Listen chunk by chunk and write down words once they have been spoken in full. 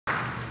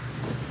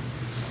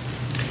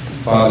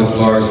Father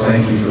Pilaris,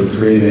 thank you for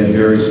creating that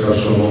very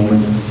special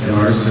moment in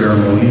our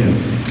ceremony. And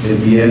at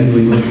the end,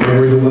 we look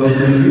forward to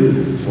welcoming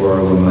you to our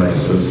Alumni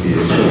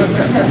Association.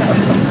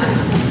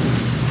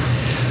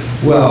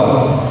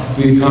 Well,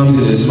 we've come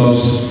to this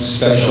most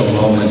special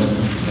moment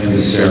in the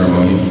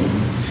ceremony.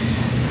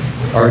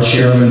 Our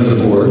chairman of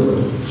the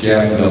board,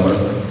 Jack Miller,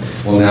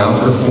 will now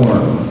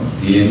perform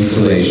the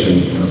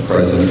installation of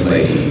President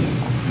Leahy.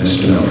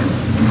 Mr. Miller.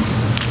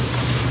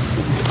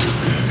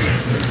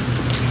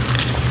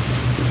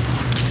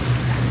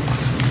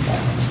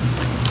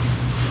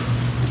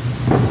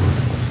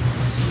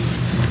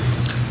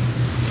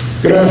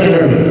 Good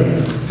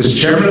afternoon. As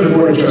Chairman of the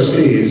Board of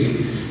Trustees,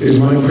 it is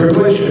my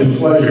privilege and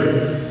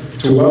pleasure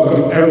to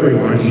welcome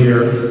everyone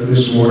here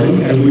this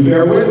morning as we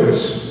bear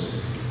witness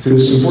to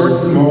this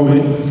important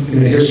moment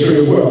in the history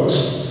of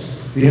Wilkes,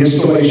 the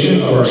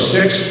installation of our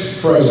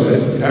 6th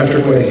president,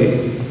 Patrick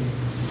Leahy.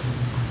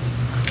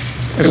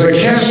 As I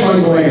cast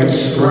my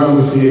glance around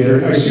the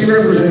theater, I see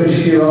represented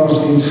here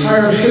almost the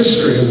entire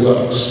history of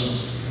Wilkes.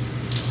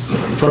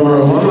 From our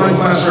alumni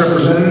class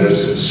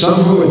representatives,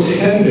 some who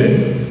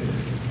attended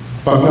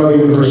Bucknell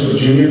University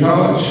Junior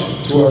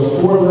College, to our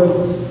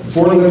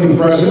four living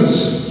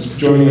presidents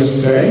joining us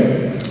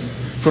today,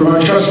 from our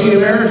trustee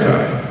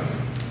emeriti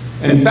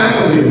and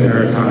faculty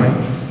emeriti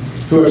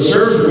who have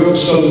served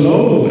Wilkes so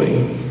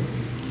nobly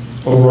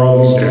over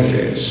all these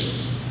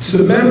decades, to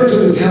the members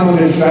of the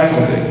talented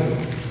faculty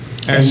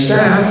and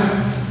staff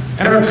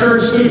and our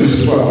current students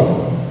as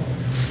well,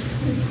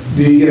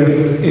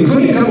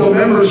 including a couple of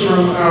members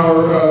from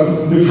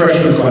our new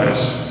freshman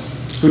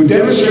class who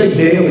demonstrate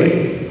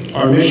daily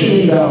our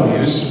mission and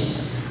values,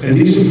 and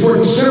these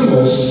important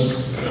symbols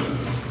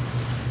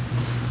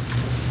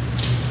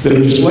that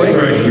are displayed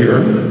right here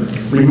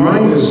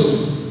remind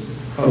us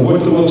of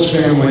what the Wilkes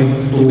family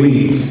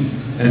believed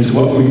and to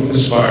what we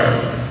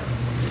aspire.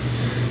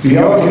 The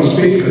elegant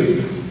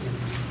speaker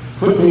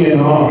put me in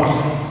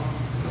awe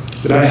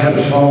that I had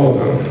to follow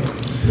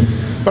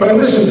them. But I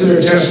listened to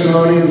their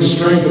testimony and the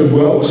strength of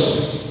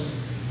Wilkes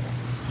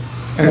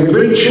and the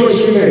great choice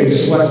we made to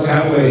select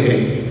Pat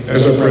Leahy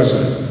as our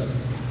president.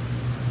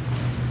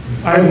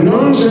 I have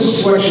known since the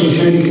selection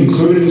committee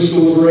concluded its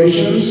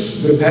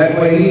deliberations that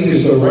Pat Leahy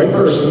is the right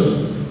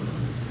person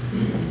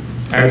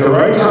at the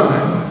right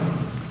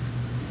time,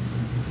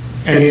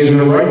 and he's in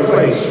the right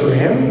place for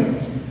him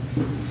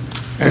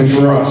and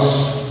for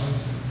us.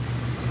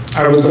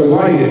 I was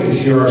delighted to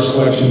hear our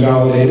selection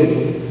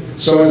validated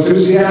so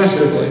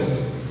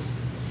enthusiastically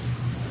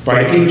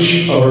by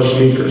each of our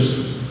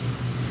speakers.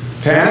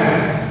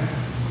 Pat,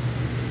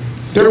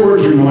 their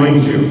words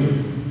remind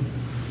you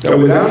that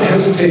without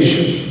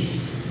hesitation,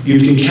 you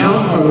can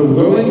count on the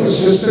willing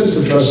assistance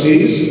of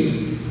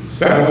trustees,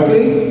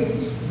 faculty,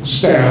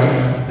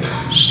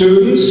 staff,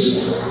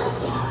 students,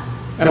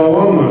 and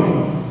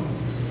alumni,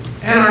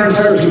 and our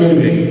entire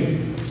community,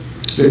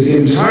 that the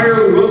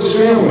entire Wilkes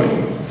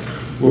family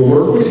will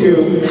work with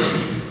you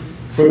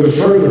for the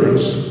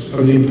furtherance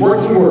of the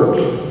important work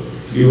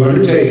you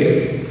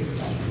undertake.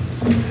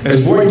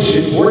 As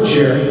board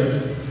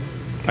chair,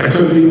 I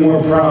couldn't be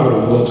more proud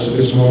of Wilkes at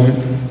this moment,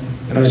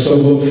 and I so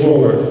look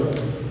forward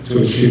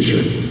to its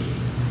future.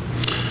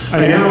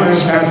 I now ask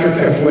Patrick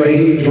F.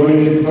 Leahy to join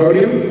me at the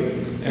podium,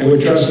 and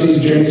with trustees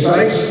Jane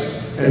Sykes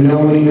and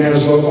Melanie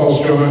Maslow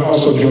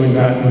also join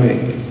Pat and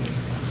me.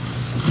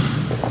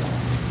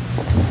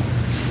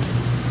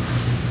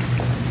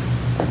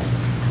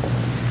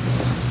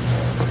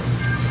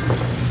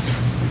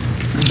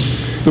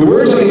 The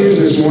words I used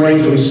this morning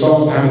to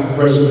install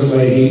President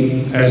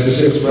Leahy as the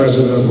 6th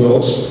president of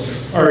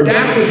Wilkes are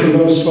adapted from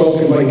those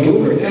spoken by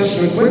Gilbert S.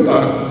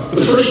 McClintock,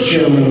 the first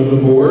chairman of the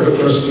board of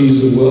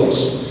trustees of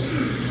Wilkes,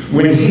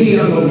 when he,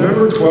 on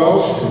November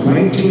 12th,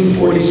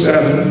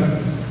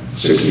 1947,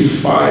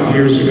 65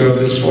 years ago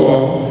this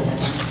fall,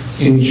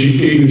 in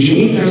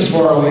Eugene S.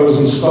 Farley was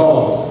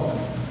installed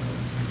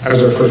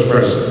as our first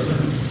president.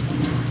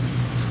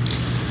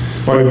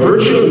 By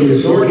virtue of the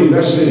authority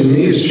vested in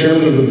me as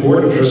chairman of the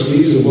board of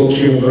trustees of Wilkes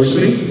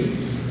University,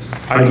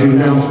 I do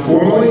now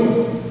formally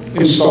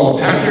install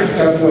Patrick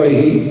F.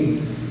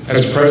 Leahy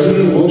as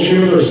president of Wilkes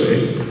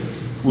University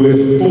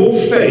with full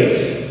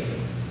faith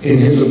in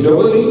his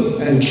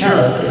ability and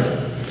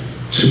character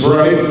to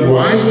provide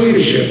wise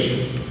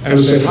leadership and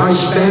to set high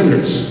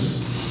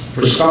standards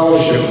for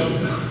scholarship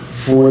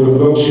for the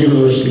Wilkes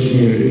University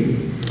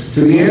community,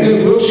 to the end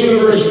that Wilkes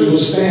University will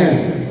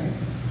stand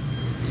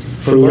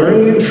for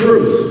learning and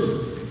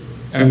truth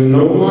and the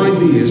noble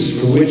ideas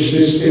for which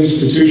this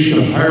institution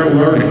of higher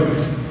learning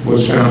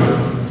was founded.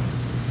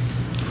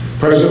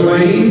 President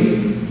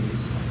Leahy,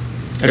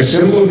 as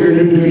symbol of your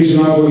new duties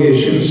and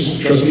obligations,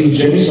 Trustee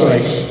Jenny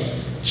Sykes,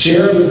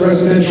 Chair of the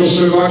Presidential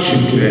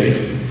Selection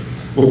Committee,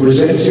 will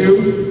present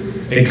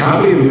you a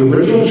copy of the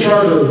original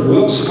charter of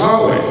Wilkes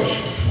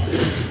College.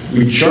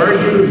 We charge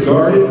you to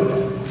guard it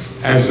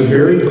as the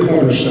very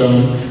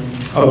cornerstone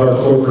of our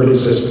corporate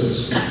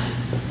existence.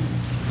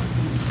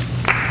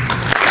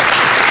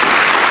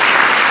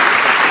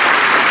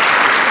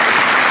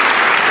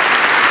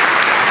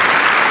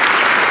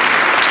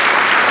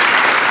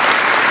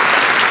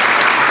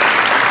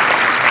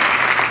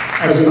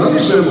 another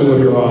symbol of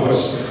your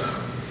office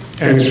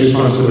and its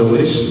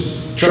responsibilities.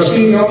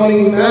 Trustee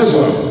Melanie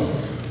Maslow,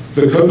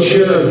 the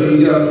co-chair of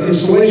the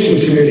Installation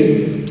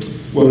Committee,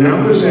 will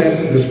now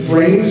present the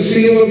framed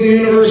seal of the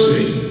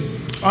university,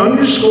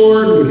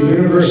 underscored with the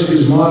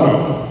university's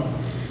motto,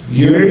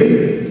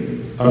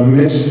 unity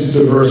amidst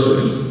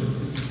diversity.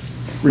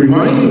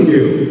 Reminding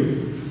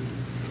you,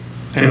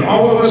 and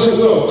all of us at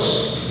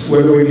Wilkes,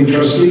 whether we be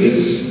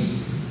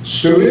trustees,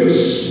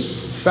 students,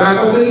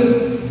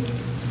 faculty,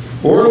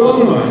 or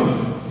alumni,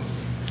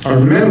 are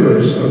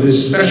members of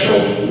this special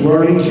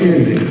learning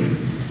community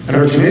and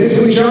are committed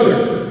to each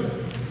other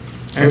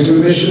and to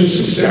the mission and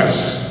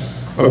success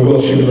of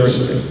Wilkes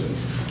University.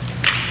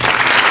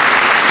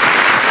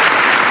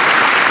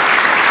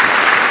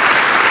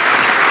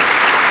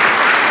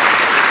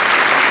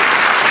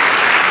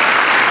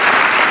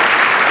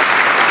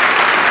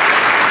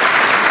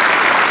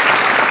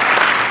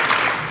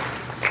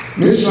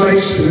 Ms.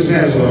 Sykes and Ms.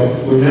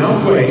 Maslow will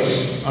now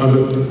place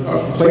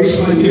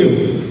on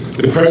you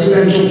the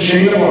presidential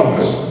chain of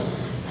office,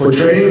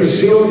 portraying the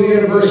seal of the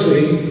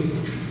university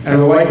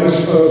and the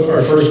likeness of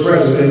our first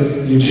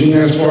president, Eugene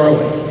S.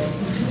 Farley.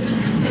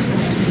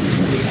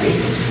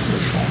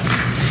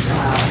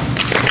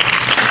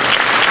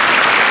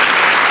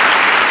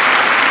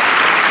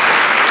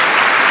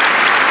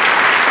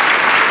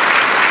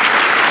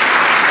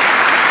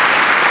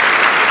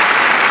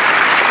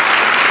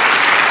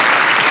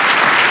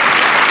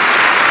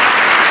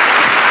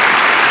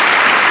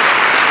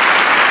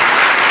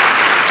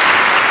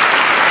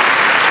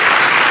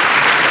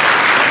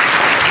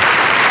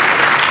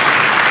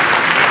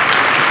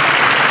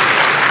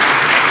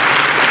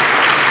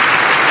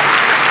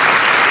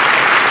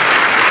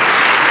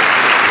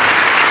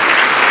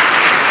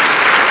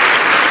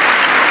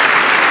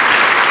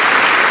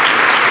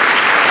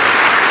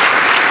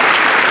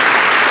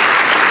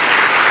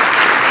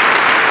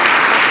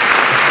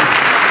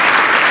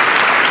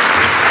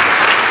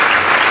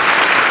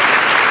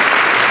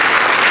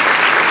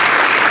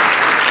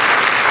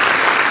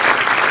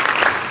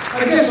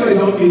 I guess I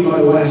don't need my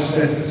last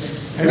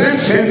sentence. And that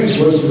sentence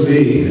was to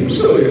be, and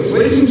still is,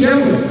 ladies and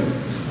gentlemen,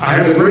 I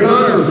have the great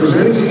honor of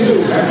presenting to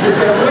you after